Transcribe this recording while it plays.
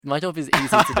My job is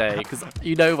easy today because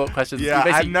you know what questions. Yeah,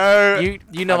 I know.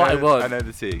 You know what I want. I know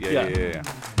the tea. Yeah.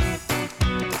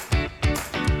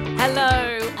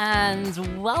 Hello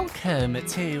and welcome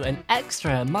to an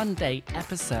extra Monday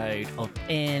episode of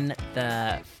In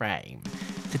the Frame.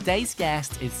 Today's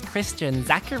guest is Cristian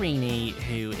Zaccarini,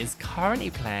 who is currently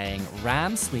playing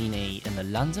Ram Sweeney in the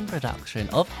London production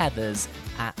of Heathers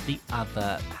at the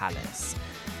Other Palace.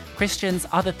 Cristian's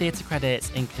other theatre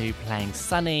credits include playing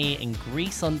Sonny in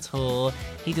Grease on Tour.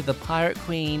 He did the Pirate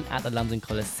Queen at the London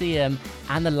Coliseum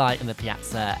and the Light in the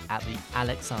Piazza at the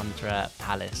Alexandra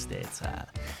Palace Theatre.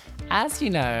 As you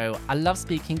know, I love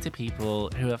speaking to people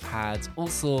who have had all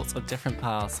sorts of different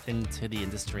paths into the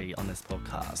industry on this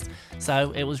podcast.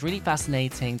 So it was really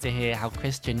fascinating to hear how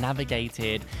Cristian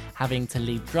navigated having to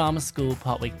leave drama school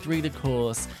partway through the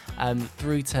course,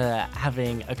 through to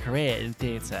having a career in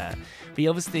theatre. We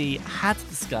obviously had to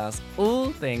discuss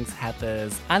all things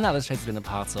Heathers and other shows he's been a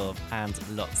part of, and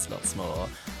lots more.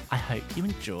 I hope you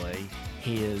enjoy.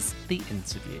 Here's the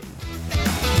interview.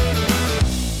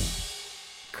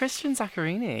 Cristian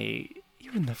Zaccarini,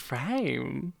 you're in the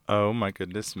frame. Oh my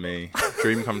goodness me.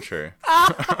 Dream come true.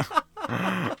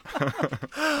 I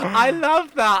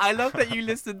love that. I love that you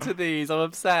listen to these. I'm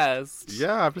obsessed.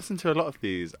 Yeah, I've listened to a lot of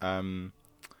these. I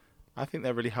think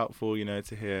they're really helpful,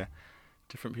 to hear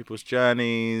different people's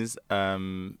journeys,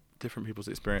 different people's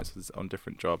experiences on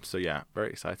different jobs. So yeah, very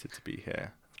excited to be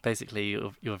here. Basically,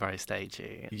 you're very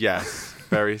stagey. Yes,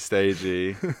 very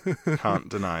stagey. Can't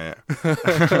deny it.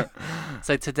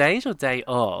 So today's your day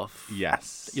off.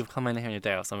 Yes. You've come in here on your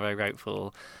day off, so I'm very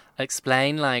grateful.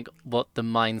 Explain, what the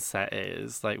mindset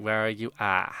is. Where are you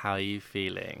at? How are you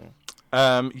feeling?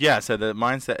 So the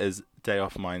mindset is day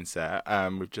off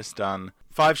mindset. We've just done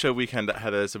 5-show weekend at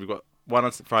Heathers, so we've got 1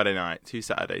 on Friday night, 2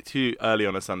 Saturday, 2 early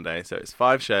on a Sunday. So it's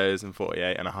 5 shows in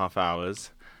 48.5 hours.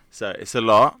 So it's a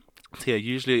lot. So yeah,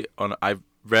 usually I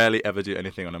rarely ever do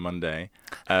anything on a Monday.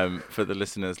 For the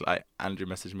listeners, Andrew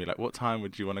messaged me what time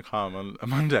would you want to come on a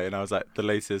Monday? And I was the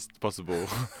latest possible,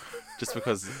 just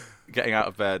because getting out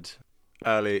of bed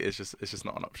early is just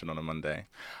not an option on a Monday.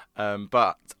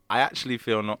 But I actually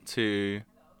feel not too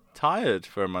tired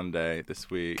for a Monday this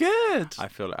week. Good. I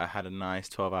feel like I had a nice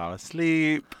 12-hour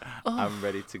sleep. Oh. I'm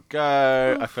ready to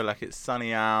go. I feel like it's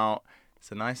sunny out.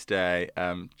 It's a nice day.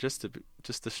 Just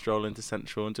to stroll into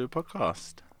Central and do a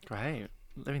podcast. Great.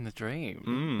 Living the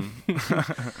dream.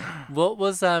 What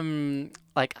was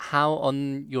how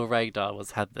on your radar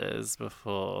was Heathers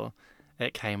before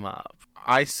it came up?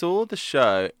 I saw the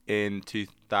show in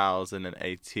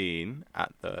 2018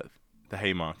 at the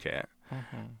Haymarket.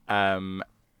 Mm-hmm.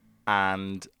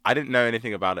 And I didn't know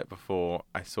anything about it before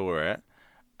I saw it.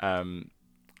 And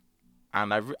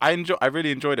I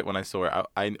really enjoyed it when I saw it.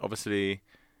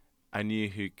 I knew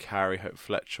who Carrie Hope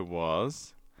Fletcher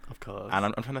was. Of course. And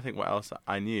I'm trying to think what else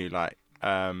I knew.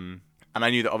 And I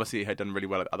knew that obviously he had done really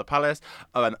well at the Other Palace.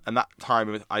 Oh, and that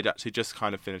time I'd actually just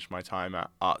kind of finished my time at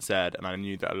Arts Ed, and I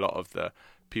knew that a lot of the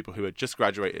people who had just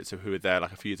graduated, so who were there a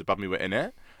few years above me, were in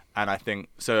it. And I think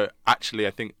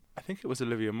it was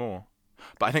Olivia Moore.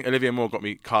 But I think Olivia Moore got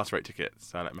me cast rate tickets.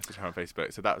 So I messaged her on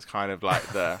Facebook. So that was kind of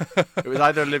it was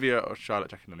either Olivia or Charlotte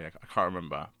Jacqueline. I can't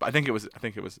remember. But I think it was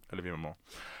Olivia Moore.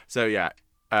 So yeah,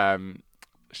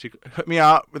 she hooked me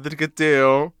up with a good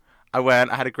deal. I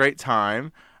went. I had a great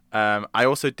time. I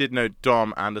also did know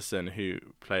Dom Anderson, who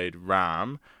played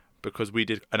Ram, because we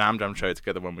did an Amdram show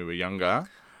together when we were younger.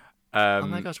 Oh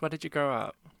my gosh, where did you grow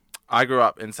up? I grew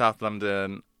up in South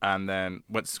London and then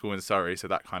went to school in Surrey, so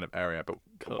that kind of area. But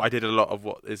cool. I did a lot of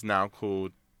what is now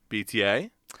called BTA.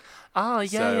 Oh,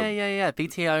 yeah.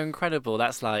 BTA are incredible.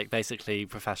 That's basically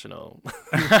professional.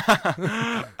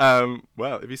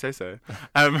 Well, if you say so.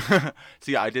 So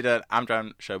yeah, I did an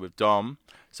Amdram show with Dom.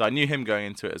 So I knew him going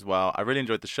into it as well. I really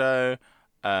enjoyed the show.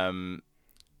 And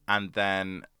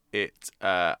then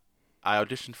I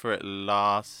auditioned for it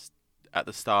at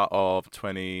the start of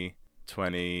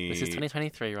 2020. This is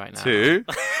 2023 right now.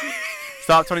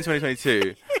 Start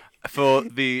 2022 for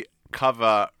the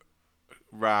cover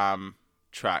Ram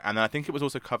track, and then I think it was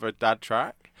also covered Dad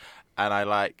track, and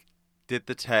I did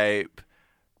the tape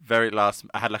very last.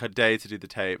 I had a day to do the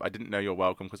tape. I didn't know You're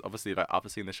Welcome because obviously after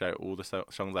seeing the show, all the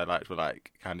songs I liked were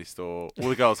Candy Store, all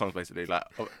the girl songs basically.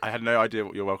 I had no idea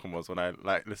what You're Welcome was when I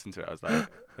listened to it. I was I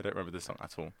don't remember this song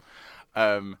at all.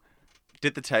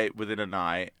 Did the tape within a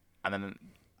night, and then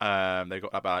they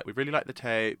got about we really like the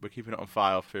tape. We're keeping it on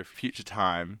file for future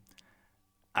time.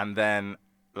 And then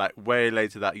way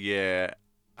later that year,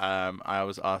 I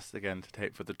was asked again to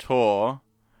tape for the tour,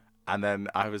 and then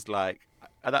I was at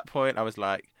that point I was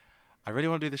I really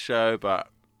want to do the show, but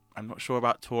I'm not sure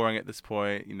about touring at this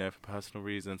point, for personal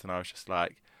reasons. And I was just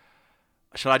like,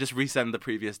 shall I just resend the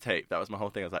previous tape? That was my whole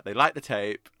thing. I was like, they like the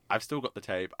tape. I've still got the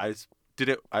tape.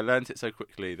 I learned it so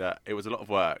quickly that it was a lot of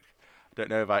work. I don't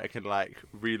know if I can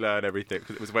relearn everything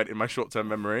because went in my short-term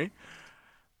memory.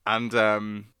 And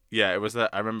it was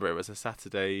I remember it was a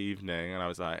Saturday evening, and I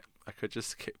was like, I could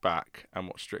just kick back and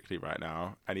watch Strictly right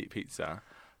now and eat pizza.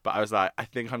 But I was like, I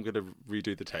think I'm going to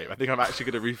redo the tape. I think I'm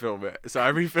actually going to refilm it. So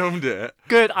I refilmed it.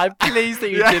 Good. I'm pleased that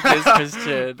you did this,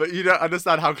 Cristian. But you don't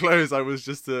understand how close I was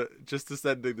just to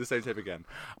sending the same tape again.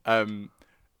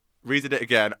 Redid it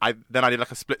again. I did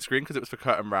a split screen because it was for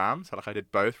Kurt and Ram. So I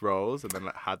did both roles and then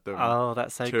had them. Oh,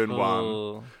 that's so 2 cool. in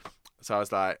 1. So I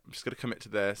was like, I'm just going to commit to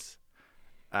this.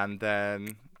 And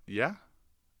then, yeah.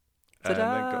 Ta-da! And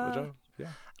then got the job. Yeah.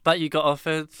 But you got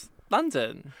offered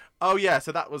London. Oh, yeah.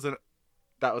 So that was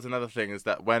another thing, is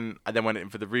that when I then went in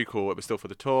for the recall, it was still for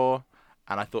the tour,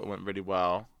 and I thought it went really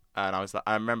well. And I was like,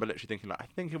 I remember literally thinking I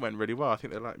think it went really well. I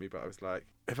think they liked me, but I was like,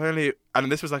 if only.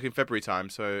 And this was in February time,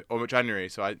 or January.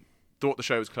 So I thought the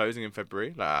show was closing in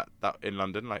February, that in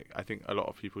London. I think a lot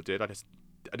of people did. I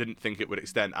didn't think it would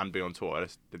extend and be on tour. I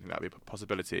just didn't think that would be a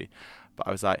possibility. But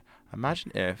I was like,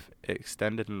 imagine if it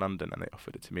extended in London and they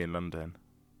offered it to me in London.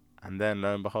 And then,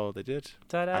 lo and behold, they did.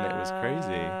 Ta-da! And it was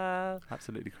crazy.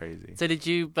 Absolutely crazy. So did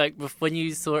you, when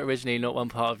you saw it originally, not one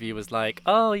part of you was like,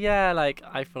 oh, yeah,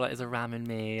 I feel like there's a Ram in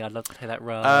me. I'd love to play that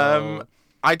role.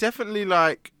 I definitely,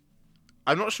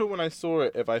 I'm not sure when I saw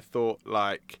it if I thought,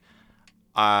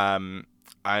 I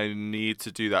need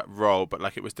to do that role.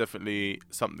 But, it was definitely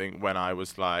something when I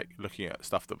was, looking at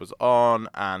stuff that was on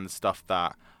and stuff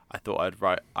that I thought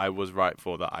I was right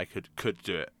for, that I could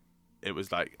do it. It was,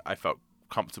 I felt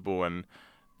comfortable and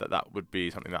that would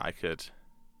be something that I could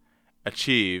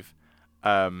achieve.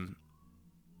 But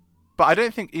I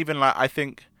don't think even I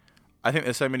think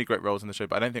there's so many great roles in the show,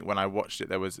 but I don't think when I watched it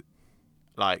there was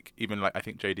I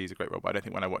think JD's a great role, but I don't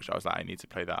think when I watched it I was like, I need to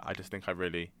play that. I just think I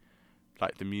really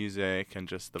like the music and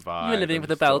just the vibe. You were living for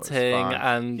the belting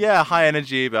and high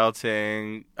energy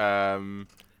belting. Good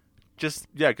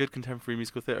contemporary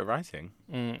musical theatre writing.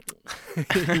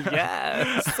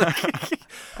 Yes.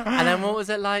 And then what was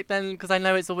it like then? Because I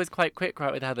know it's always quite quick,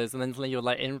 right, with Heathers, and then suddenly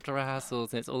you're in for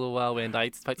rehearsals and it's all a whirlwind. I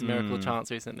spoke to Miracle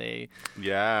Chance recently.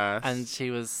 Yes. And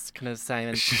she was kind of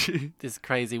saying this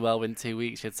crazy whirlwind 2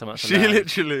 weeks. She had so much. She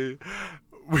literally,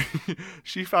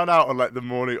 she found out on the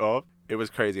morning of. It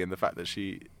was crazy, and the fact that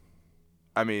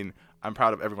I'm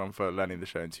proud of everyone for learning the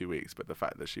show in 2 weeks, but the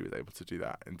fact that she was able to do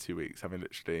that in 2 weeks, having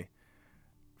literally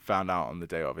found out on the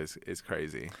day of, is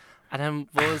crazy. And then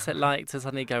what was it like to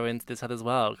suddenly go into this as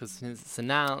well? Because it's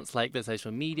announced, the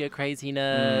social media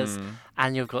craziness,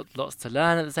 and you've got lots to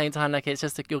learn at the same time. It's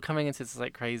just you're coming into this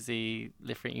crazy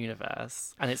different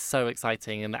universe, and it's so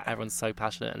exciting, and that everyone's so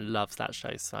passionate and loves that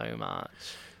show so much.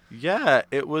 Yeah,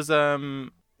 it was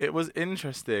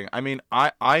interesting.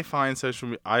 I find social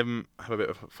media. I have a bit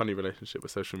of a funny relationship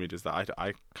with social media. That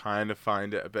I kind of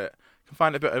find it a bit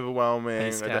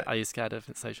overwhelming. Are you scared of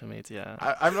social media?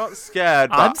 I'm not scared.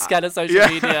 But I'm scared of social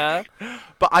media.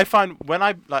 But I find when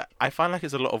I find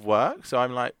it's a lot of work. So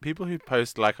I'm people who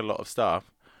post a lot of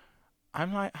stuff.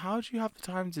 I'm how do you have the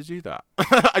time to do that?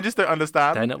 I just don't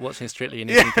understand. They're not watching Strictly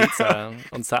and eating pizza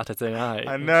on Saturday night.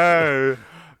 I know,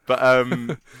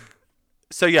 but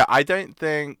so yeah, I don't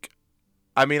think.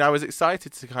 I was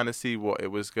excited to kind of see what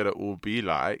it was gonna all be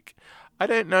like. I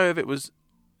don't know if it was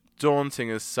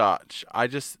daunting as such. I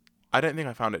don't think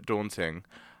I found it daunting.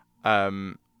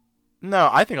 No,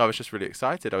 I think I was just really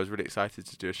excited. I was really excited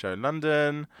to do a show in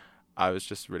London. I was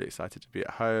just really excited to be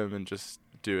at home and just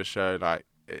do a show.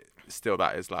 Still,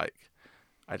 that is I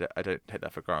don't take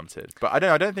that for granted. But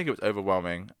I don't think it was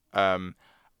overwhelming.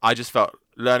 I just felt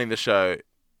learning the show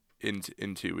in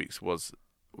 2 weeks was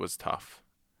tough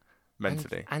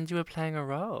mentally. And you were playing a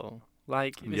role.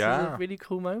 This is a really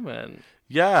cool moment.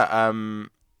 Yeah.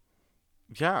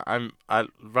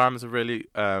 Ram's a really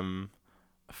fun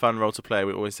role to play.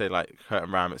 We always say Kurt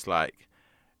and Ram. It's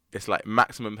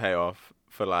maximum payoff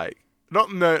for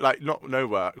not no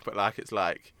work, but it's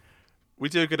we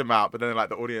do a good amount, but then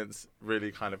the audience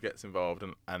really kind of gets involved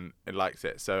and it likes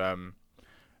it. So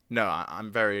no,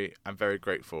 I'm very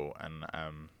grateful and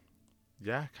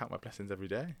count my blessings every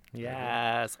day.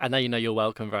 Yes, I know you know you're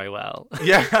welcome very well.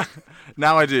 Yeah,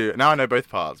 now I do. Now I know both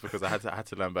parts because I had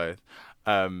to learn both.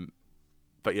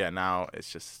 But yeah, now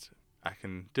it's just I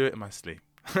can do it in my sleep.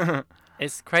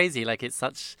 It's crazy. It's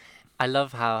such. I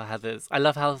love how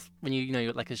when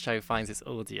you a show finds its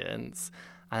audience.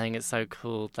 I think it's so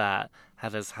cool that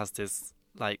Heathers has this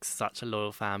such a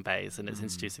loyal fan base, and it's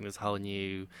introducing this whole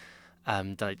new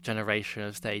like generation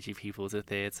of stagey people to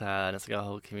theatre, and it's like a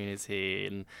whole community,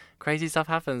 and crazy stuff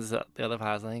happens at the other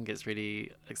palace. I think it's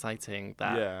really exciting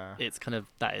that it's kind of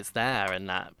that it's there and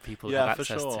that people have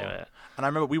access to it. And I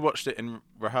remember we watched it in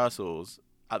rehearsals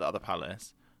at the other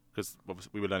palace because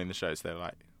we were learning the show, so they were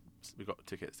like, we got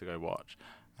tickets to go watch,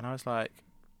 and I was like,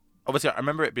 obviously I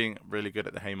remember it being really good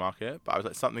at the Haymarket, but I was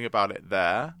like, something about it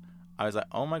there, I was like,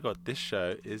 oh my god, this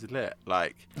show is lit.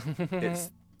 Like, it's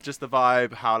just the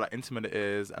vibe, how like intimate it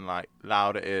is and like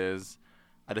loud it is.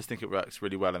 I just think it works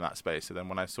really well in that space. So then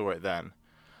when I saw it then,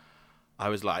 I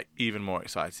was like even more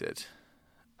excited.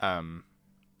 And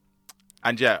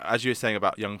yeah, as you were saying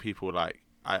about young people, like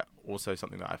I also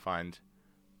something that I find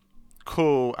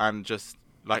cool and just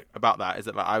like about that is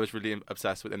that like I was really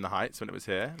obsessed with In the Heights when it was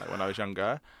here, like when I was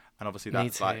younger. And obviously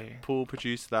that's like Paul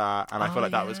produced that, and I feel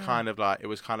like that was kind of like, it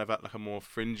was kind of like a more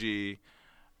fringy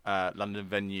London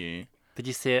venue. Did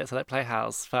you see it at like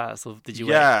Playhouse first, or did you?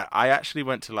 Yeah, I actually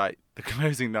went to like the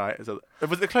closing night. Was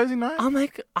it the closing night? Oh my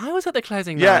god, I was at the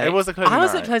closing night. Yeah, it was the closing night. I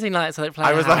was at closing night, so like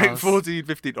Playhouse. I was like 14,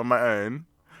 15 on my own,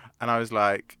 and I was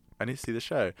like, I need to see the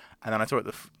show. And then I saw it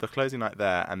the closing night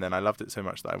there, and then I loved it so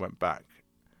much that I went back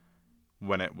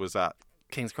when it was at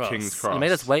King's Cross. You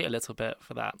made us wait a little bit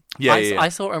for that. Yeah, I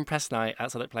saw it on press night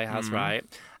at Southwark Playhouse, right?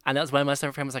 And that's where my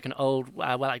Frame was like an old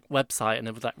like website, and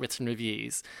there was like written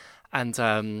reviews. And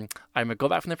I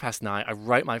got back from the press night, I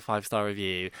wrote my 5-star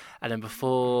review, and then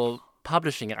before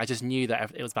publishing it, I just knew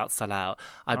that it was about to sell out.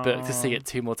 I booked to see it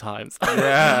 2 more times.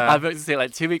 Yeah. I booked to see it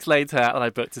like 2 weeks later, and I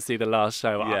booked to see the last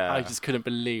show. Yeah. I just couldn't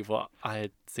believe what I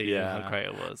had seen and how great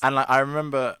it was. And like I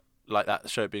remember like that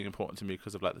show being important to me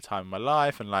because of like the time of my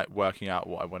life and like working out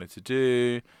what I wanted to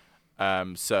do.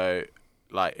 So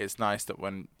like it's nice that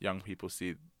when young people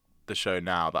see the show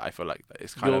now, that I feel like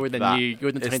it's kind you're in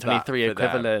the 2023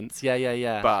 equivalent.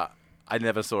 Yeah. But I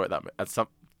never saw it that much. And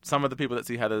some of the people that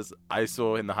see Heathers, I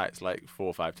saw In the Heights like 4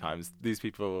 or 5 times. These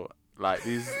people, like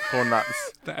these corn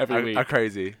nuts, are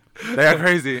crazy. They are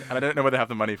crazy, and I don't know where they have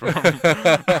the money from.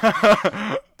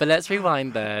 But let's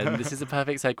rewind then. This is a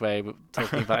perfect segue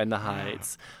talking about In the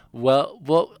Heights. Well,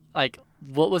 what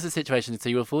was the situation? So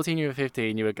you were 14, you were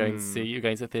 15, you were going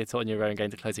to theatre on your own,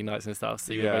 going to closing nights and stuff.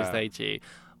 So you were very stagey.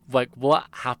 Like, what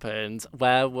happened?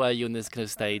 Where were you in this kind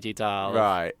of stagey dial?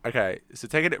 Right. Okay. So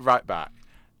taking it right back.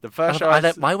 The first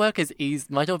show my work is easy.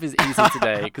 My job is easy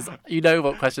today because you know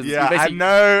what questions. Yeah, I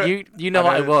know. You know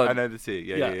what I want. I know the tea.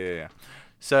 Yeah.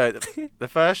 So the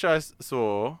first show I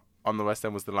saw on the West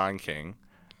End was The Lion King,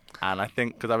 and I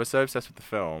think because I was so obsessed with the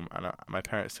film, and my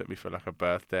parents took me for like a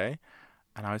birthday,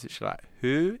 and I was literally like,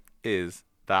 "Who is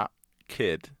that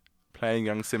kid playing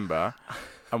young Simba,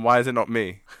 and why is it not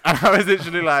me?" And I was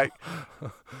literally like,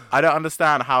 I don't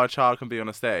understand how a child can be on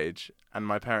a stage. And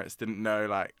my parents didn't know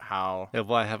like how. Yeah,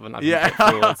 why haven't I been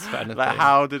put forwards for anything? Like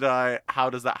how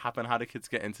does that happen? How do kids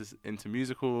get into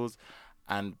musicals?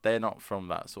 And they're not from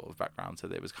that sort of background, so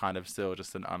it was kind of still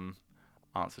just an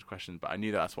unanswered question. But I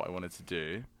knew that's what I wanted to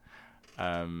do.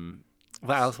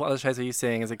 What else? What other shows were you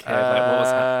seeing as a kid? Like, what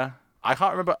was I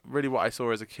can't remember really what I saw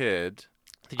as a kid.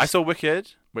 I saw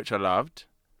Wicked, which I loved.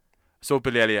 I saw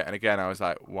Billy Elliot, and again I was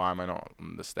like, why am I not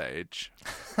on the stage?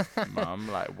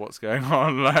 Mum, like what's going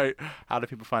on? Like how do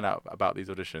people find out about these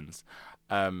auditions?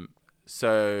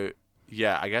 So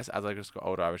yeah, I guess as I just got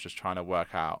older I was just trying to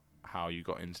work out how you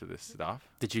got into this stuff.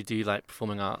 Did you do like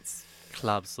performing arts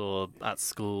clubs or at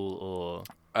school or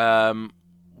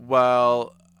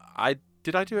well, I do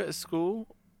it at school?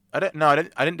 I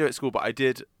didn't do it at school, but I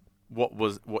did what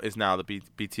is now the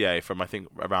BTA from I think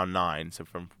around 9, so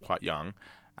from quite young.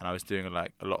 And I was doing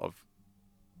like a lot of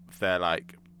their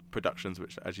like productions,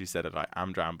 which, as you said, are like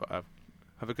Amdram, but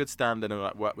have a good standard and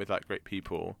like work with like great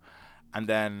people. And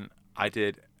then I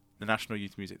did the National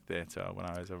Youth Music Theatre when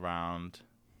I was around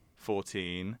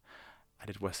 14. I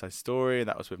did West Side Story, and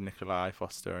that was with Nikolai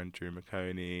Foster and Drew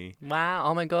McConey. Wow!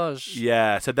 Oh my gosh!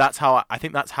 Yeah, so that's how I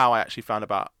think that's how I actually found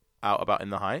out about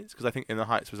In the Heights, because I think In the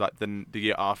Heights was like the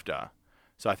year after.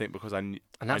 So I think because and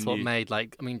that's what made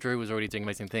Drew was already doing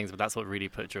amazing things, but that's what really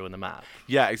put Drew on the map.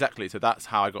 Yeah, exactly. So that's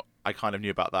how I kind of knew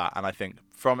about that, and I think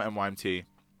from NYMT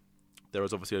there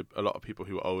was obviously a lot of people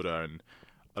who were older and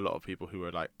a lot of people who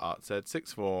were like arts ed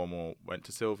sixth form or went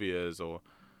to Sylvia's or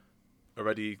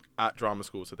already at drama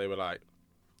school. So they were like,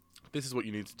 "This is what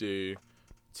you need to do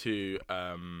to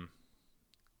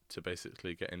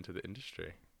basically get into the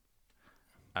industry,"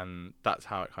 and that's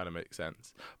how it kind of makes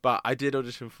sense. But I did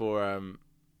audition for.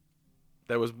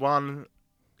 There was one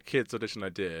kids audition I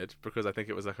did because I think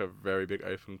it was like a very big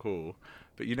open call.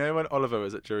 But you know when Oliver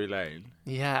was at Drury Lane?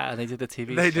 Yeah, and they did the TV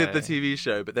show. They did the TV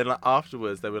show, but then like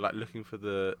afterwards they were like looking for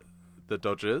the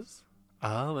Dodgers.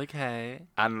 Oh, okay.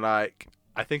 And like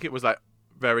I think it was like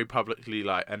very publicly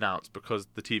like announced because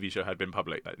the TV show had been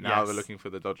public. Like now they're looking for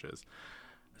the Dodgers.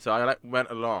 So I like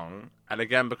went along, and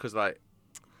again because like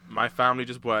my family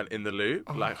just weren't in the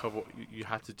loop like of what you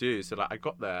had to do. So like I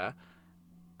got there,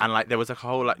 and like there was like a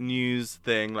whole like news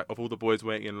thing like of all the boys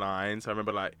waiting in line. So I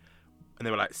remember like, and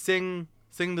they were like sing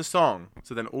the song.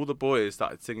 So then all the boys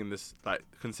started singing this like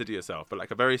Consider Yourself, but like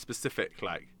a very specific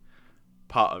like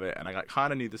part of it, and I like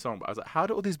kind of knew the song, but I was like, how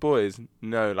do all these boys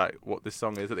know like what this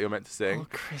song is that they were meant to sing?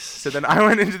 So then I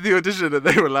went into the audition, and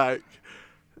they were like,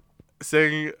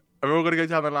 sing. And we're all going to go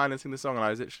down the line and sing the song, and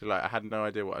I was literally like, I had no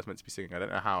idea what I was meant to be singing. I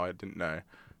don't know how. I didn't know.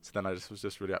 So then I just was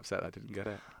just really upset that I didn't get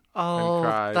it. Oh,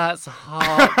 that's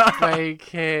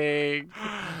heartbreaking.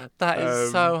 That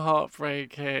is so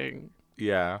heartbreaking.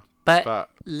 Yeah. But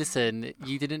listen,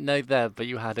 you didn't know that, but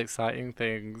you had exciting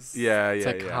things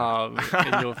to come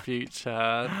in your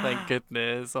future. Thank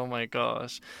goodness. Oh my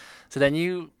gosh. So then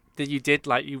you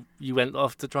went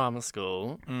off to drama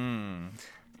school.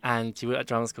 And you were at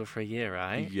drama school for a year,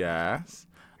 right? Yes.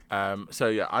 So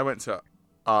yeah, I went to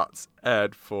arts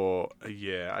ed for a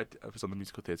year. I was on the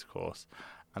musical theatre course.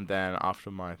 And then after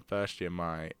my first year,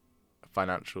 my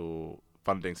financial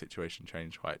funding situation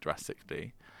changed quite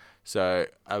drastically. So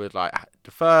I was like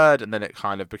deferred, and then it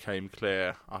kind of became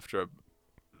clear after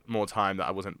more time that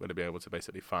I wasn't going to be able to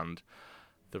basically fund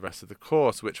the rest of the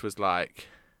course, which was like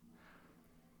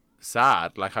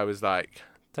sad. Like I was like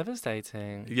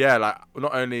devastating. Yeah, like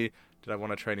not only did I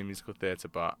want to train in musical theatre,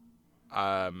 but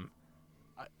I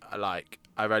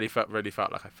really felt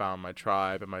like I found my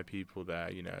tribe and my people there.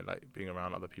 You know, like being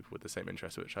around other people with the same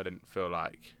interests, which I didn't feel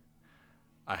like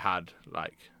I had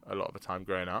like a lot of the time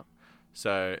growing up.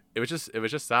 So it was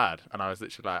just sad, and I was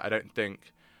literally like, I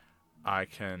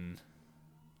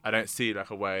don't see like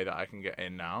a way that I can get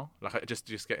in now, like I just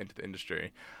get into the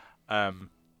industry. And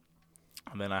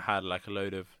then I had like a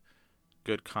load of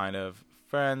good kind of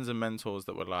friends and mentors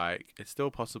that were like, it's still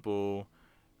possible.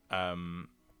 You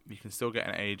can still get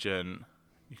an agent.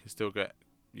 You can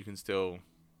still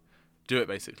do it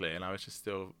basically. And I was just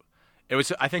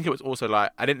I think it was also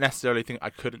like, I didn't necessarily think I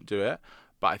couldn't do it,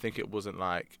 but I think it wasn't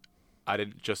like, I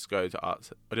didn't just go to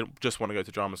arts. I didn't just want to go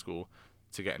to drama school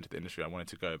to get into the industry. I wanted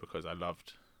to go because I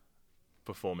loved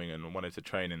performing and wanted to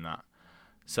train in that.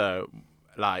 So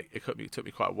like, it took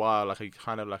me quite a while, like a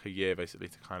year basically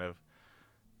to kind of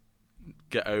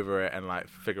get over it and like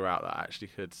figure out that I actually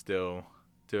could still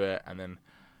do it. And then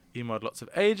emailed lots of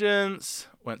agents,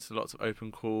 went to lots of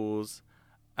open calls,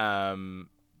 and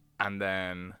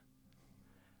then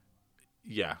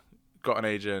got an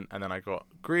agent. And then I got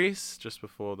Greece just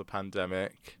before the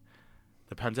pandemic.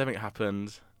 The pandemic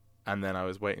happened, and then I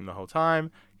was waiting the whole time.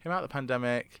 Came out of the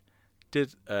pandemic,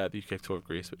 did the UK tour of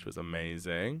Greece, which was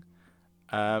amazing.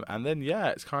 And then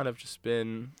it's kind of just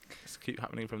keep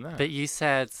happening from there. But you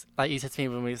said to me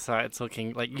when we started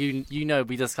talking, like you know,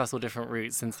 we discussed all different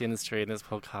routes into the industry in this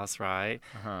podcast, right?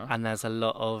 And there's a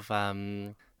lot of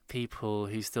people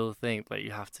who still think that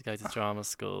you have to go to drama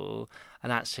school,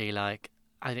 and actually, like,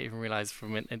 I didn't even realize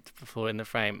before in the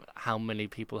frame how many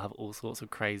people have all sorts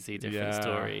of crazy different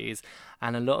stories,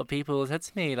 and a lot of people said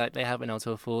to me like they haven't been able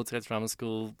to afford to go to drama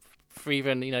school for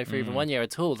even 1 year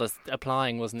at all.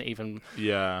 Applying wasn't even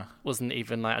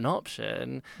like an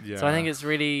option. So I think it's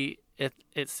really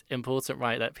it's important,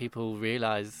 right, that people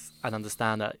realize and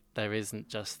understand that there isn't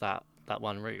just that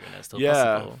one route, and it's still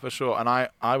possible. For sure. And I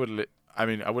wouldn't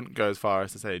go as far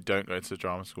as to say don't go to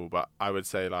drama school, but I would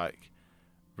say like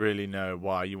really know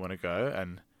why you want to go,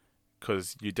 and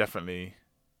because you definitely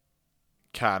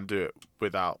can do it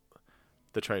without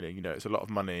the training. You know, it's a lot of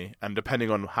money, and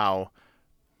depending on how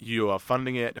you are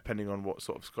funding it, depending on what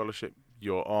sort of scholarship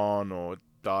you're on or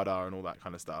data and all that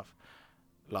kind of stuff,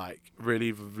 like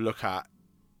really look at,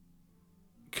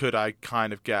 could I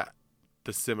kind of get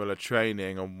the similar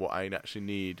training on what I actually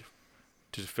need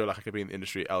to feel like I could be in the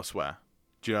industry elsewhere?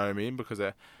 Do you know what I mean? Because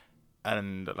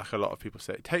and like a lot of people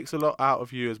say, it takes a lot out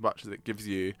of you as much as it gives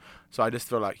you. So I just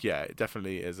feel like, it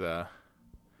definitely is a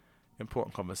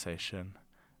important conversation,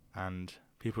 and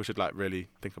people should like really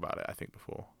think about it, I think,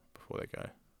 before they go.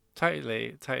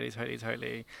 Totally.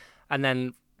 And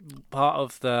then part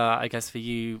of I guess for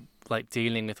you, like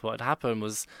dealing with what had happened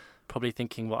was probably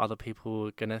thinking what other people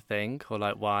were gonna think, or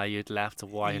like why you'd left, or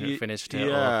why you hadn't finished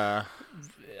it. Or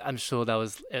I'm sure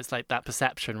it's like that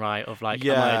perception, right, of like,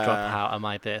 am I a dropout? Am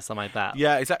I this? Am I that?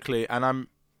 Yeah, exactly. And I'm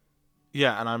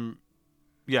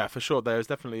for sure. There was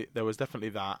definitely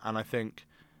that, and I think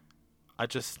I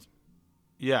just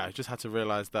had to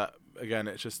realize that again.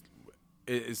 It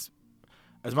is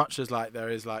as much as like there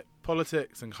is like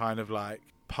politics and kind of like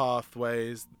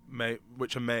pathways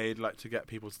which are made like to get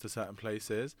people to certain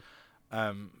places.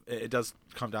 It does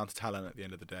come down to talent at the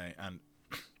end of the day. And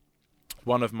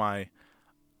one of my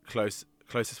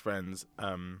closest friends,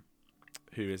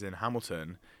 who is in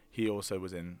Hamilton, he also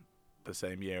was in the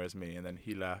same year as me, and then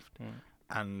he left.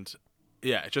 And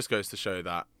yeah, it just goes to show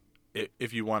that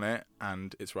if you want it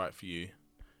and it's right for you,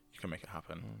 you can make it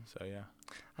happen. So yeah.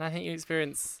 And I think you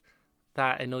experience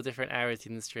that in all different areas of the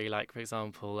industry. Like, for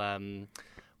example,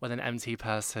 when an MT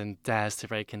person dares to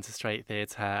break into straight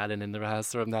theatre, and then in the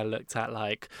rehearsal room they're looked at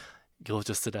like, you're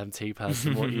just an MT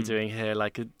person, what are you doing here?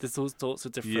 Like, there's all sorts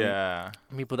of different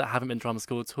people that haven't been drama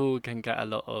school at all can get a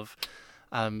lot of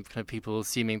kind of people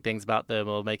assuming things about them,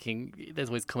 or there's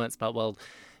always comments about, well,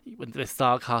 when they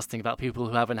start casting about people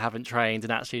who haven't trained,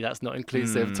 and actually that's not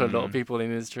inclusive to a lot of people in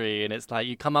the industry. And it's like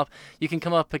you can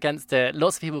come up against it.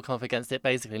 Lots of people come up against it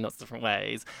basically in lots of different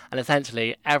ways. And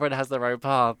essentially everyone has their own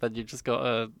path, and you've just got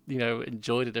to,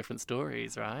 enjoy the different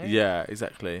stories, right? Yeah,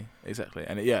 exactly.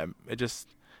 And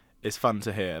it's fun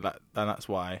to hear that, and that's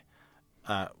why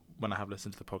when I have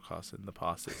listened to the podcast in the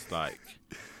past, it's like,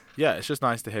 yeah, it's just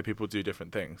nice to hear people do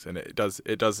different things, and it does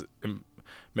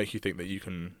make you think that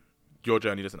your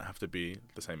journey doesn't have to be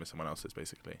the same as someone else's,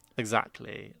 basically.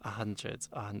 Exactly. 100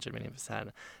 million%.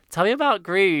 Tell me about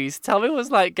Greece. Tell me what it was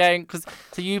like going,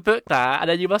 so you booked that, and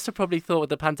then you must have probably thought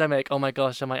with the pandemic, oh my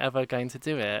gosh, am I ever going to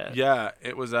do it? Yeah,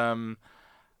 it was, I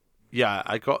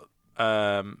got,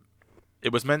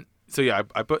 it was meant, so yeah,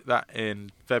 I booked that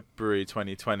in February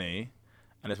 2020,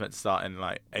 and it's meant to start in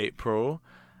like April,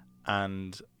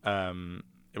 and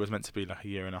it was meant to be like a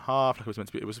year and a half, it was meant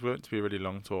to be a really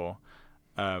long tour.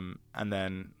 And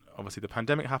then obviously the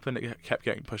pandemic happened, it kept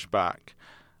getting pushed back,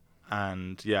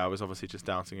 and yeah, I was obviously just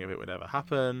doubting if it would ever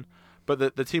happen,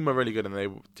 but the team were really good, and they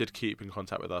did keep in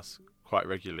contact with us quite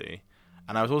regularly.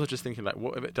 And I was also just thinking, like,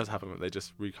 what if it does happen, they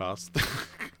just recast?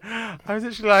 I was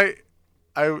actually like,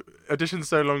 I auditioned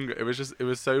so long, it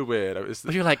was so weird.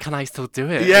 But you're like, can I still do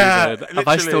it? Yeah, am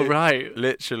I still right?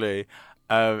 Literally,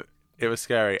 it was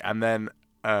scary. And then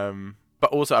but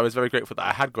also I was very grateful that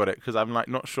I had got it, because I'm like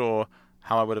not sure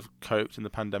how I would have coped in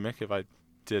the pandemic if I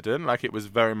didn't. Like, it was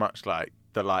very much like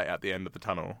the light at the end of the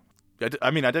tunnel.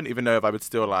 I mean, I don't even know if I would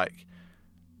still like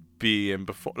be in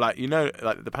before, like,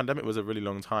 like the pandemic was a really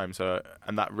long time, so,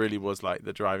 and that really was like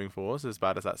the driving force, as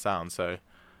bad as that sounds. So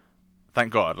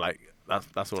thank God, like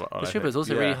that's all. It's true, but it's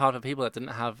also really hard for people that didn't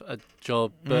have a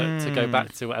job booked to go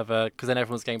back to whatever, because then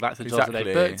everyone's going back to the jobs that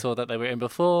they booked or that they were in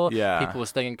before. Yeah. People were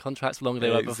staying in contracts for longer than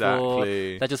they were before.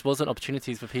 There just wasn't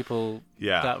opportunities for people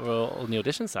that were on the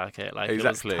audition circuit. Like, it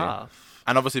was tough.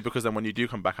 And obviously, because then when you do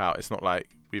come back out, it's not like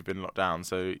we've been locked down,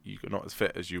 so you're not as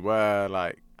fit as you were.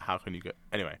 Like, how can you go?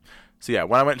 Anyway, so yeah,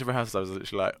 when I went to rehearsals, I was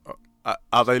literally like,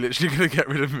 are they literally going to get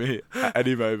rid of me at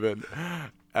any moment?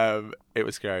 It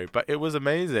was scary, but it was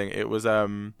amazing. It was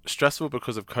stressful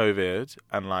because of COVID,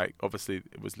 and like obviously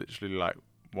it was literally like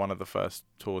one of the first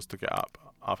tours to get up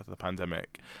after the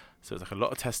pandemic. So it was like a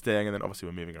lot of testing, and then obviously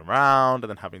we're moving around,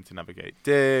 and then having to navigate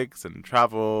digs and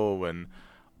travel and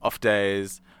off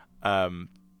days.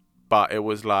 But it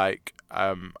was like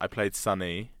I played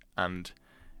Sunny, and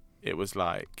it was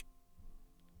like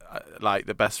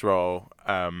the best role.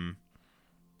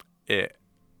 It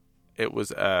was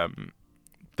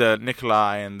the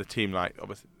Nikolai and the team, like,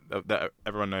 obviously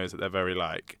everyone knows that they're very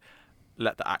like,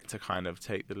 let the actor kind of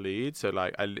take the lead. So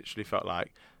like I literally felt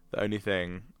like the only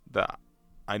thing that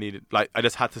I needed, like, I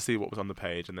just had to see what was on the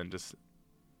page and then just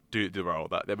do the role.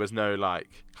 That there was no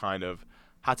like kind of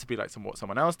had to be like what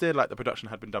someone else did. Like, the production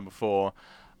had been done before.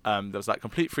 There was like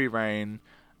complete free reign.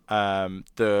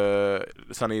 The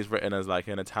Sunny is written as like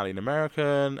an Italian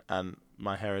American, and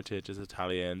my heritage is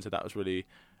Italian, so that was really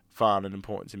fun and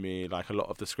important to me. Like, a lot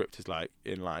of the script is like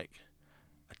in like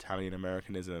Italian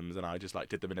Americanisms, and I just like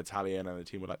did them in Italian, and the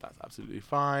team were like, that's absolutely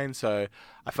fine. So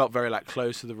I felt very like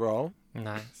close to the role.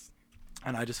 Nice.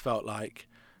 And I just felt like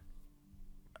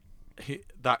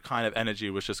that kind of energy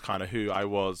was just kind of who I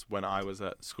was when I was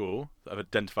at school. I've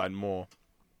identified more,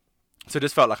 so it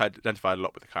just felt like I identified a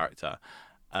lot with the character.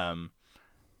 And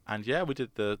yeah, we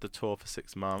did the tour for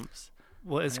 6 months.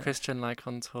 What is Cristian like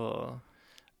on tour?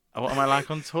 What am I like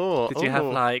on tour? Did you have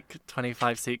like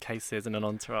 25 suitcases and an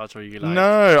entourage, or were you like...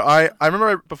 No, I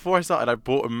remember before I started, I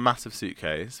bought a massive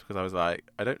suitcase because I was like,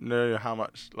 I don't know how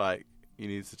much like you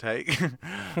need to take.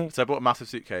 So I bought a massive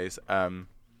suitcase. And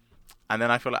then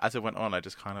I feel like as it went on, I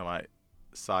just kind of like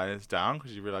sized down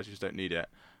because you realise you just don't need it.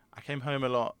 I came home a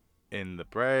lot in the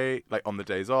break, like on the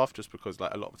days off, just because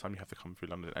like a lot of the time you have to come through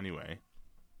London anyway.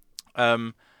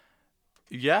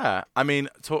 Yeah, I mean,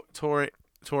 touring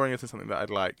isn't something that I'd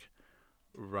like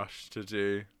rush to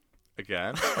do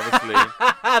again. Obviously,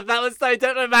 that was so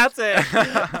dramatic.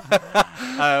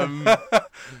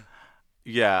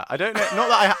 Yeah, I don't know. Not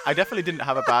that I definitely didn't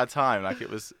have a bad time. Like it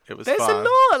was There's fun. a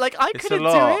lot. Like I couldn't do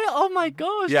it. Oh my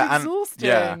gosh, Yeah, it's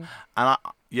exhausting.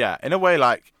 In a way,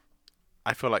 like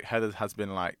I feel like Heather's has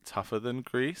been like tougher than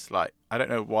Greece. Like I don't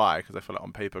know why, because I feel like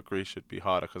on paper Greece should be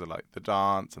harder because of like the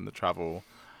dance and the travel.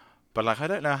 But like I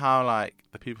don't know how like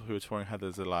the people who are touring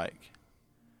Heather's are like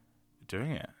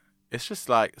doing it. It's just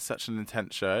like such an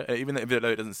intense show, even though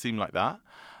it doesn't seem like that.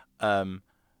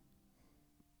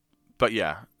 But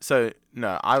yeah, so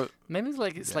no, maybe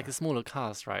it's like a smaller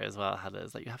cast, right? As well,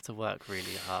 Heather's like you have to work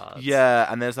really hard. Yeah,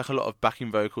 and there's like a lot of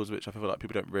backing vocals which I feel like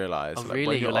people don't realize. Oh, like,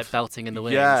 really? You're like belting in the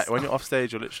wings. Yeah, when you're off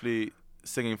stage, you're literally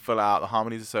singing full out. The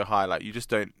harmonies are so high, like you just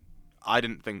don't. I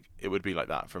didn't think it would be like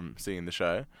that from seeing the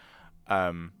show.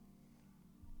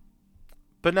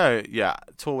 But no, yeah,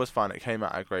 tour was fun. It came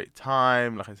out at a great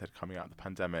time. Like I said, coming out of the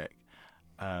pandemic,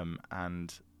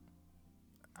 and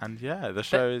yeah, the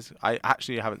show is. I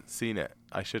actually haven't seen it.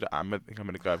 I think I'm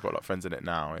going to go. I've got a lot of friends in it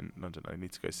now in London. I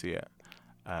need to go see it.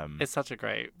 It's such a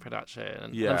great production.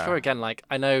 And Yeah. I'm sure, again, like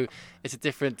I know it's a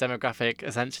different demographic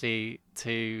essentially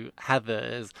to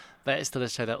Heather's, but it's still a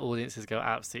show that audiences go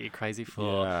absolutely crazy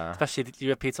for. Yeah. Especially you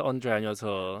had Peter Andre on your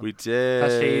tour. We did.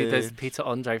 Especially those Peter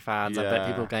Andre fans. I bet Yeah.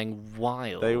 people were going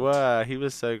wild. They were. He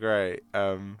was so great.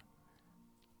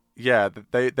 Yeah,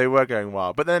 they were going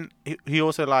wild. But then he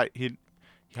also like he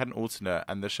had an alternate,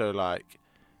 and the show like.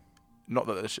 Not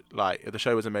that the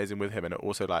show was amazing with him, and it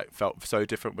also like felt so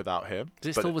different without him.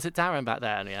 Was it Darren back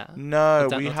then? Yeah. No,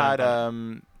 we had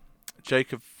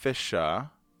Jacob Fisher.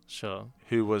 Sure.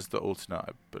 Who was the alternate,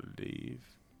 I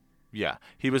believe. Yeah,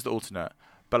 he was the alternate.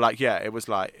 But like, yeah, it was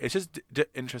like it's just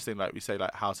interesting. Like we say,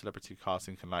 like how celebrity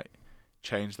casting can like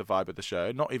change the vibe of the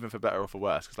show, not even for better or for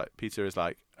worse. Because like Peter is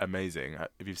like amazing.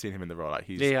 If you've seen him in the role, like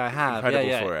he's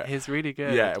incredible for it. He's really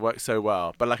good. Yeah, it works so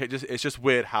well. But like it's just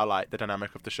weird how like the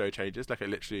dynamic of the show changes. Like it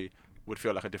literally would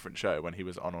feel like a different show when he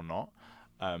was on or not.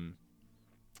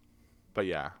 But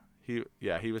yeah, he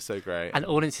was so great. And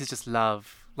audiences just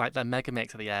love like that mega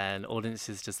mix at the end.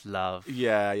 Audiences just love.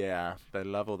 Yeah, they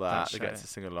love all that. They show. get to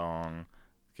sing along,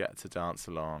 get to dance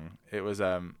along. It was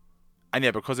and yeah,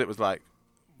 because it was like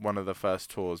one of the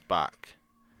first tours back.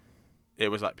 It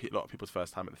was like a lot of people's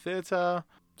first time at the theatre.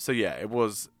 So yeah, it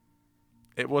was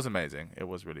amazing. It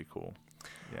was really cool.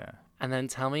 Yeah. And then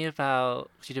tell me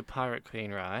about, you did Pirate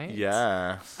Queen, right?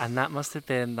 Yeah. And that must have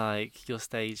been like your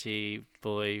stagey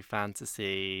boy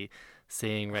fantasy,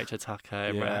 seeing Rachel Tucker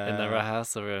in the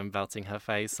rehearsal room belting her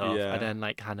face off, and then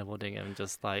like Hannah Waddingham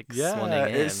just like swanning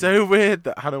in. It's so weird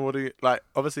that Hannah Waddingham, like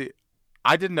obviously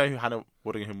I didn't know who Hannah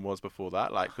Waddingham was before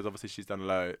that, like, because obviously she's done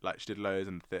she did loads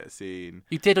in the theatre scene.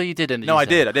 You did or you didn't? No, I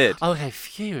did. Okay,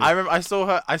 phew. I remember I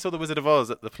saw the Wizard of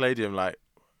Oz at the Palladium, like,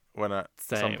 when at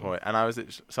some point,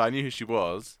 and so I knew who she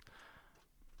was.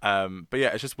 But yeah,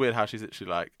 it's just weird how she's actually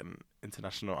like an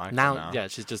international icon now. Yeah,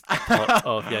 she's just popped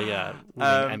off, winning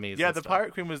Emmys. Yeah, the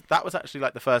Pirate Queen was actually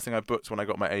like the first thing I booked when I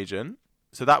got my agent,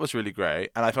 so that was really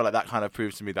great, and I felt like that kind of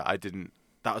proved to me that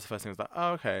that was the first thing I was like,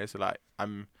 oh, okay, so like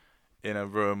I'm in a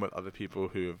room with other people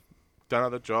who have done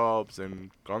other jobs and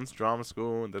gone to drama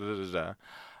school and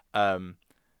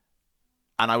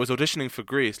and I was auditioning for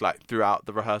Greece like throughout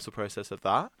the rehearsal process of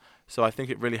that, so I think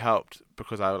it really helped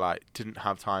because I like didn't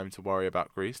have time to worry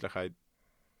about Greece. Like I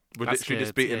would literally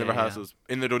just be in the rehearsals,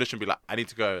 in the audition, be like, I need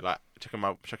to go, like checking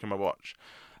my watch,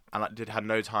 and like had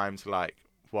no time to like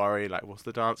worry like what's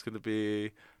the dance going to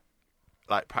be,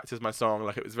 like practice my song.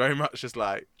 Like it was very much just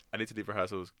like I need to leave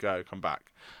rehearsals, go, come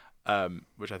back.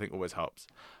 Which I think always helps.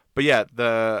 But yeah,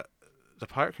 the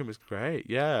Pirate Queen was great.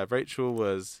 Yeah, Rachel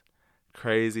was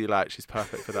crazy. Like she's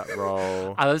perfect for that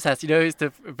role. I was obsessed. You know, it's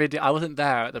the video. I wasn't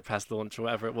there at the press launch or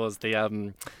whatever it was. It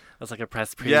was like a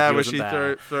press preview. Yeah, where she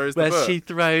throws the book. She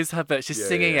throws her book. She's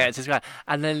singing it. She's right.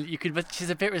 And then she's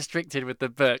a bit restricted with the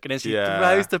book, and then she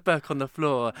throws the book on the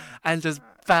floor and just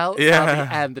belts out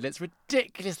the end, and it's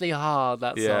ridiculously hard,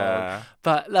 that song.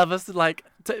 But that was like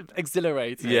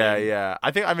exhilarating. Yeah. I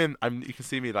think you can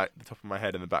see me like the top of my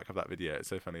head in the back of that video. It's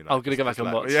so funny. Like, I'm gonna go back and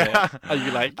like, watch it. Are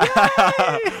you like?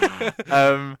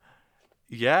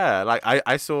 Yeah, like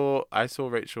I saw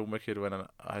Rachel Wicked when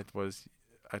I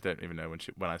don't even know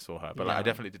when I saw her, but like I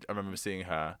definitely did. I remember seeing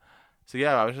her. So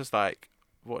yeah, I was just like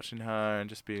watching her and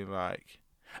just being like,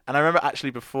 and I remember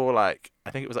actually before, like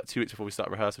I think it was like 2 weeks before we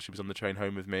started rehearsal, she was on the train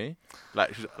home with me.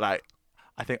 Like she was, like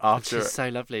I think after she's so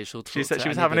lovely. She said she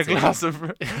was having a glass of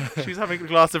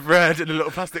red in a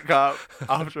little plastic cup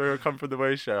after I come from the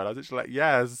Way show, and I was just like,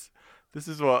 yes, this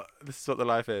is what the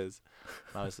life is.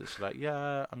 And I was literally like,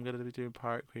 yeah, I'm gonna be doing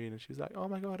Pirate Queen, and she was like, oh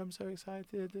my god, I'm so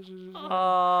excited.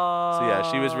 Oh. So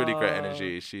yeah, she was really great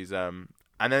energy. She's and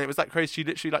then it was like crazy. She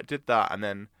literally like did that, and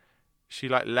then she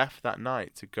like left that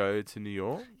night to go to New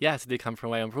York. Yeah, so they come from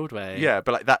away on Broadway. Yeah,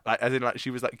 but like that, like as in like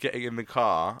she was like getting in the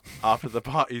car after the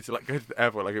party to like go to the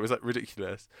airport. Like it was like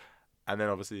ridiculous. And then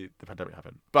obviously the pandemic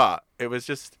happened. But it was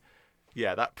just,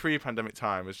 yeah, that pre-pandemic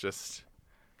time was just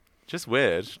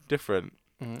weird, different.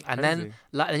 And then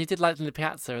you did Light in the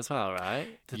Piazza as well,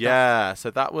 right? So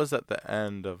that was at the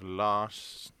end of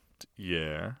last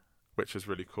year, which was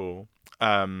really cool.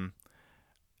 Yeah,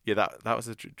 that was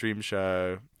a dream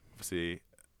show. Obviously,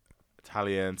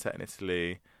 Italian, set in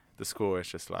Italy. The score is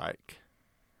just like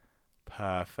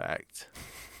perfect.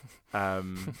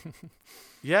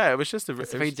 Yeah, it was just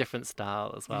it's a very different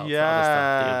style as well. Yeah, to other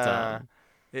stuff that you've done.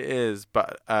 It is,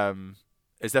 but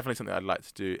it's definitely something I'd like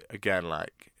to do again.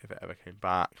 Like if it ever came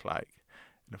back, like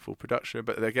in a full production.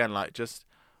 But again, like just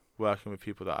working with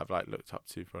people that I've like looked up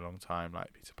to for a long time,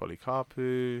 like Peter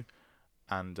Polycarpou,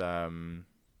 and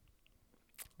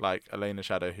like Elena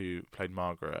Shadow, who played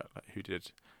Margaret, like who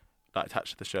did like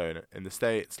attached to the show in the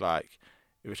States. Like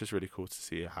it was just really cool to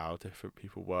see how different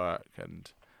people work,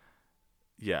 and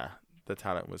yeah. The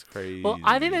talent was crazy. Well,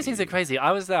 I think those things are crazy.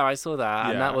 I was there, I saw that,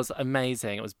 and that was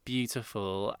amazing. It was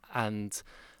beautiful, and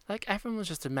like everyone was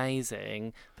just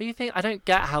amazing. But you think, I don't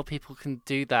get how people can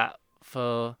do that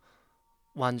for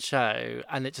one show,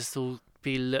 and it just all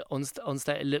be on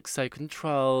stage. It looks so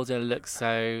controlled, and it looks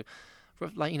so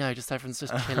like, you know, just everyone's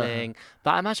just chilling.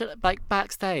 But I imagine like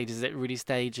backstage, is it really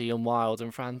stagey and wild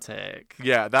and frantic?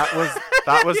 Yeah, that was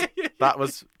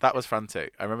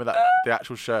frantic. I remember that the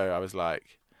actual show. I was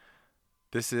like,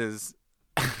 this is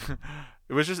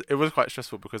it was quite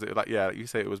stressful because it like you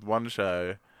say, it was one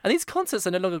show, and these concerts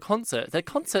are no longer concerts. Their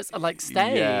concerts are like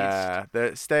staged. Yeah,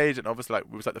 they're staged, and obviously like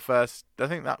it was like the first, I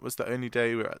think that was the only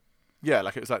day we were at,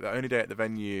 like it was like the only day at the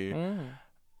venue.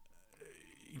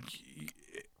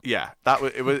 Yeah,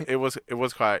 it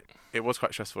was quite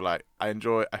stressful. Like I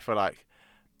feel like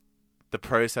the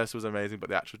process was amazing, but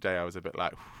the actual day I was a bit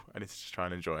like, I need to just try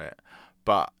and enjoy it.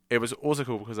 But it was also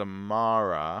cool because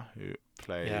Amara, who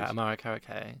Amara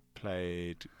Karake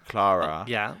played Clara.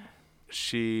 Yeah,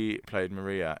 she played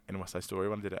Maria in West Side Story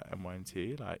when I did it at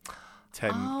NYT, like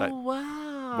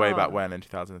wow, way back when in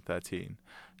 2013.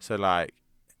 So like,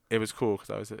 it was cool because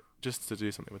I was just to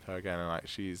do something with her again, and like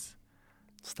she's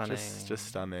stunning, just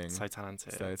stunning, so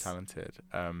talented.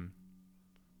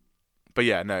 But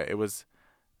yeah, no, it was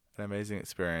an amazing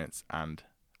experience, and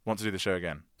want to do the show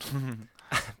again.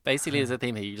 Basically, there's a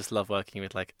theme here. You just love working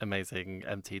with like amazing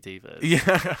MT divas.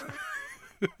 Yeah.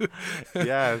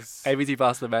 Yes. ABT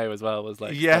Bartholomew as well was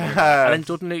like, yeah, and then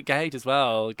Jordan Luke Gage as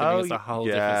well, giving us a whole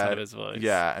different side of his voice.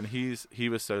 Yeah, and he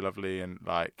was so lovely, and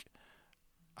like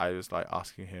I was like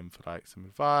asking him for like some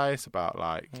advice about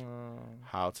like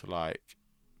how to like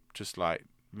just like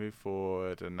move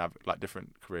forward and have like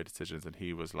different career decisions, and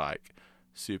he was like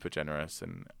super generous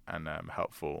and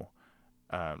helpful,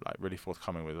 like really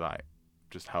forthcoming with like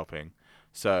just helping.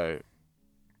 So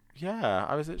yeah,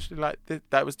 I was literally like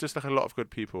that was just like a lot of good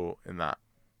people in that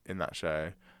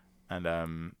show,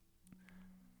 and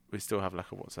we still have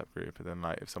like a WhatsApp group, and then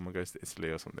like if someone goes to Italy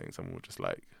or something, someone will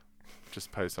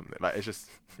just post something. Like it's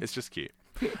just cute.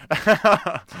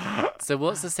 So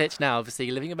what's the sitch now? Obviously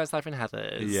you're living your best life in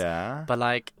Heathers. Yeah. But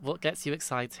like, what gets you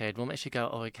excited? What makes you go,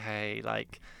 oh, okay,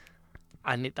 like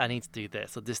I need to do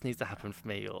this, or this needs to happen for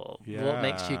me, or what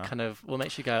makes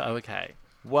you go, oh, okay?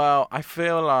 Well, I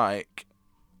feel like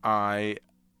the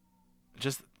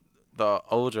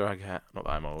older I get, not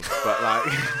that I'm old, but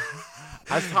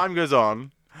like as time goes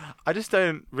on, I just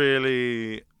don't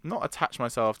really not attach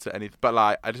myself to anything, but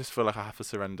like I just feel like I have to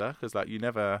surrender, because like you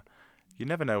never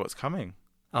know what's coming.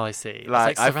 Oh, I see.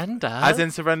 Like, it's like surrender, as in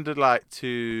surrendered like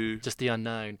to just the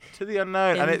unknown.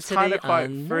 And it's kind of quite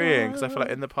freeing, because I feel like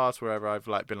in the past, wherever I've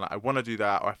like been like I want to do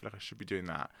that, or I feel like I should be doing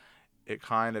that, it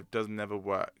kind of never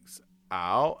works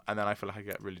out, and then I feel like I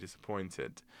get really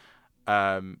disappointed.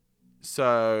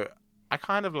 So I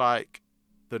kind of like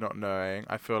the not knowing.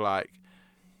 I feel like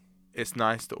it's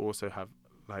nice to also have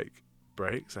like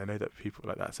breaks. I know that people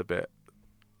like that's a bit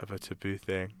of a taboo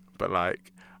thing, but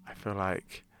like I feel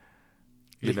like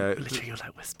literally you're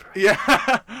like whispering.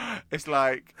 Yeah, it's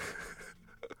like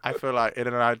I feel like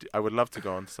I would love to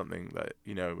go on to something that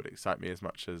would excite me as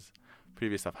much as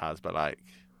previous stuff has, but like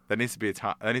there needs to be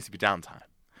downtime.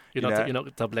 You're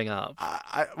not doubling up.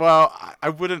 I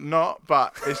wouldn't not,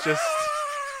 but it's just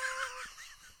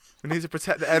we need to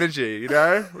protect the energy.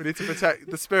 We need to protect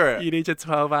the spirit. You need your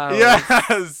 12 hours.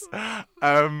 Yes.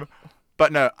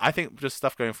 But no, I think just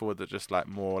stuff going forward that just like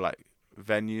more like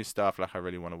venue stuff. Like I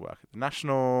really want to work at the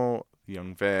National,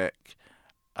 Young Vic,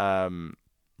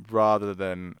 rather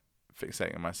than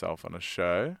fixating myself on a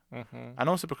show. And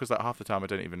also because like half the time I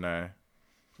don't even know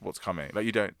what's coming.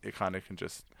 Like it kind of can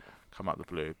just come out the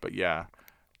blue. But yeah,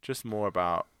 just more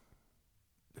about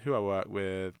who I work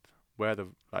with, where the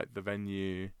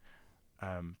venue.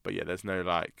 But yeah, there's no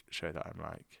like show that I'm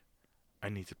like, I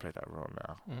need to play that role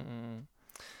now.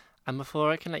 And before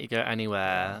I can let you go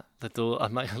anywhere,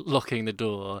 I'm like locking the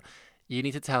door. You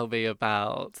need to tell me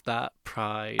about that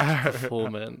Pride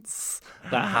performance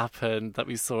that happened that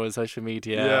we saw on social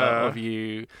media of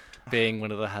you being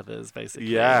one of the Heathers, basically.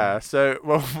 Yeah. So,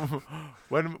 well,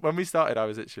 when we started, I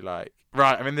was literally like,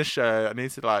 right, I'm in this show. I need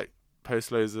to like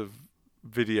post loads of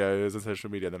videos on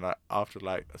social media. Then like after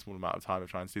like a small amount of time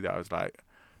of trying to do that, I was like,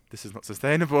 this is not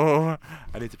sustainable.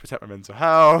 I need to protect my mental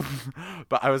health.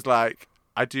 But I was like,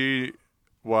 I do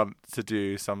want to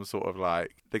do some sort of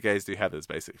like the gays do Heathers,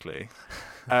 basically.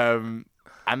 And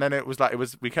then it was like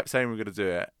we kept saying we were going to do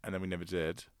it, and then we never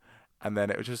did. And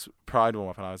then it was just Pride warm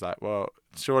up, and I was like, well,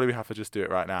 surely we have to just do it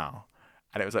right now.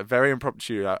 And it was like very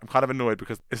impromptu. I'm kind of annoyed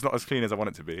because it's not as clean as I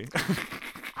want it to be.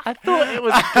 I thought it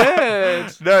was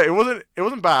good. No, it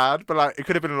wasn't bad, but like it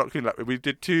could have been a lot cleaner. Like we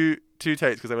did two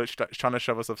takes because they were trying to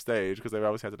shove us off stage because they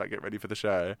obviously had to like get ready for the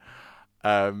show.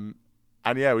 And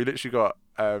yeah, we literally got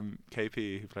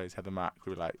KP, who plays Heather Mack.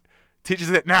 We were like, teach us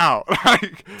it now.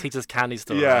 Like, teach us candy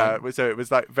story. Yeah, so it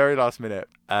was like very last minute.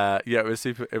 Yeah, it was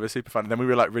super fun. And then we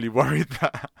were like really worried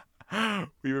because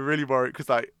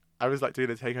like I was like doing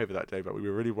a takeover that day, but we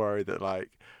were really worried that like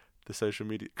the social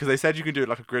media, because they said you can do it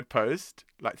like a grid post,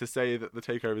 like to say that the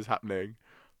takeover is happening,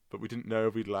 but we didn't know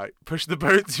if we'd like push the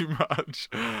boat too much.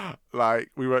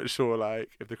 Like we weren't sure like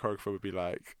if the choreographer would be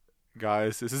like,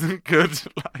 guys, this isn't good.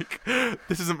 Like,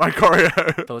 this isn't my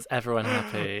choreo. But was everyone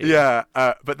happy? Yeah.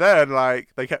 But then, like,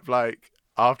 they kept, like,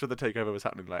 after the takeover was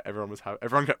happening, like, everyone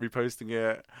kept reposting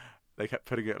it. They kept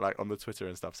putting it, like, on the Twitter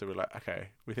and stuff. So we were like,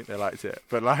 okay, we think they liked it.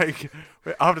 But, like,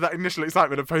 after that initial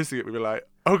excitement of posting it, we were like,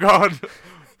 oh, God,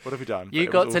 what have we done? You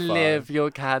got to live your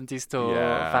candy store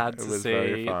fantasy. It was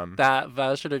very fun. That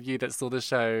version of you that saw the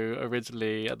show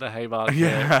originally at the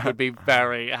Haymarket would be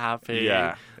very happy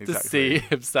to see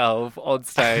himself on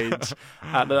stage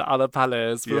at the other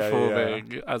palace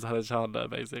performing as Hannah Chandler,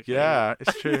 basically. Yeah,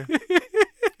 it's true.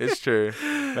 It's true.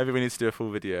 Maybe we need to do a full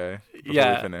video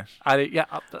before we finish.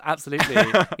 Absolutely.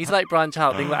 He's like branch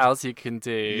out, think what else you can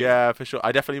do. Yeah, for sure.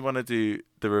 I definitely want to do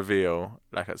the reveal,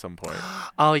 like at some point.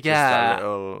 Oh yeah.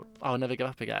 Little... I'll never give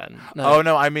up again. No. Oh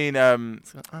no, I mean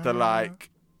the like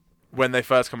when they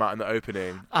first come out in the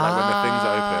opening, like when the things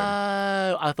open.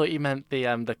 Oh, I thought you meant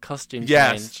the costume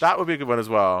yes, change. that would be a good one as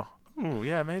well. Oh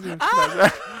yeah, maybe.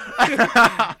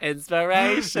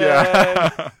 Inspiration.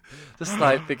 Yeah. Just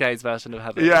like the gays version of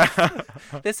Heather. Yeah.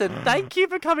 Listen, thank you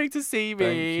for coming to see me.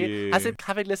 Thank you. Has it,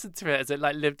 having listened to it, has it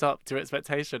like lived up to your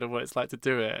expectation of what it's like to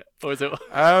do it, or is it?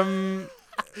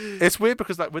 It's weird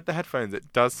because like with the headphones,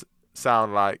 it does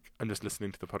sound like I'm just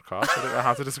listening to the podcast. I don't know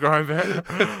how to describe it.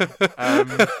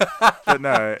 But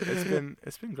no,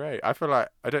 it's been great. I feel like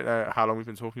I don't know how long we've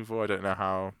been talking for. I don't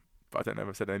know if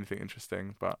I've said anything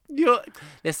interesting, but...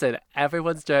 Listen,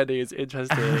 everyone's journey is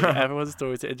interesting. Everyone's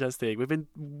stories are interesting. We've been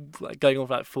going on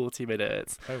for like 40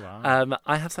 minutes. Oh, wow.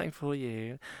 I have something for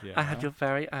you. Yeah. I have your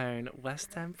very own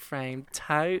West End frame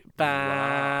tote bag.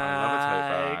 Wow, I love a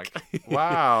tote bag.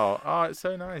 Wow. Oh, it's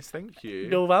so nice. Thank you.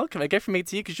 You're welcome. I go from me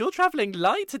to you because you're travelling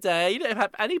light today. You don't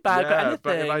have any bag or anything.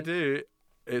 But if I do,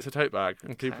 it's a tote bag.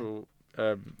 Okay.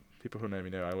 People who know me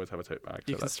know I always have a tote bag.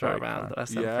 You can throw around the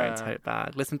West End frame tote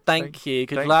bag. Listen, thank you.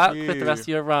 Good thank luck you. with the rest of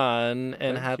your run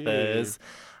in Heathers.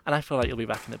 And I feel like you'll be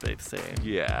back in the booth soon.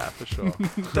 Yeah, for sure.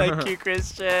 Thank you,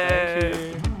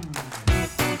 Cristian.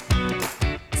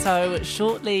 Thank you. So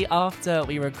shortly after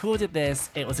we recorded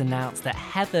this, it was announced that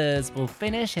Heathers will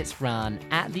finish its run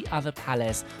at the Other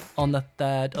Palace on the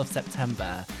 3rd of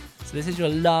September. So this is your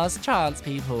last chance,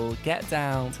 people. Get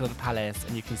down to the palace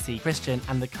and you can see Cristian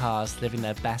and the cast living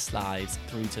their best lives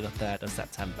through to the 3rd of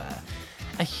September.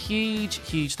 A huge,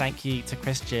 huge thank you to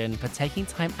Cristian for taking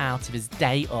time out of his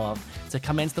day off to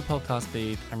come into the podcast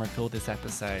booth and record this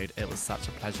episode. It was such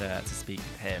a pleasure to speak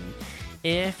with him.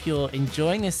 If you're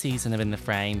enjoying this season of In the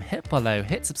Frame, hit follow,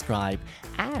 hit subscribe,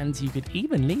 and you could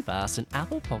even leave us an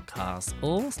Apple Podcast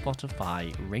or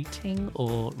Spotify rating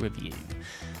or review.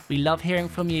 We love hearing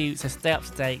from you, so stay up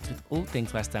to date with all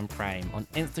things West End Frame on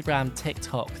Instagram,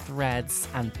 TikTok, Threads,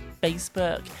 and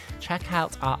Facebook. Check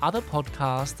out our other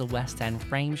podcast, The West End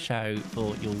Frame Show,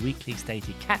 for your weekly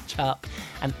Stacey catch-up.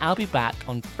 And I'll be back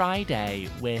on Friday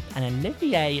with an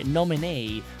Olivier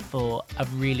nominee for a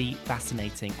really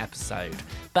fascinating episode.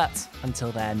 But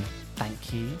until then,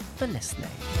 thank you for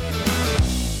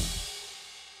listening.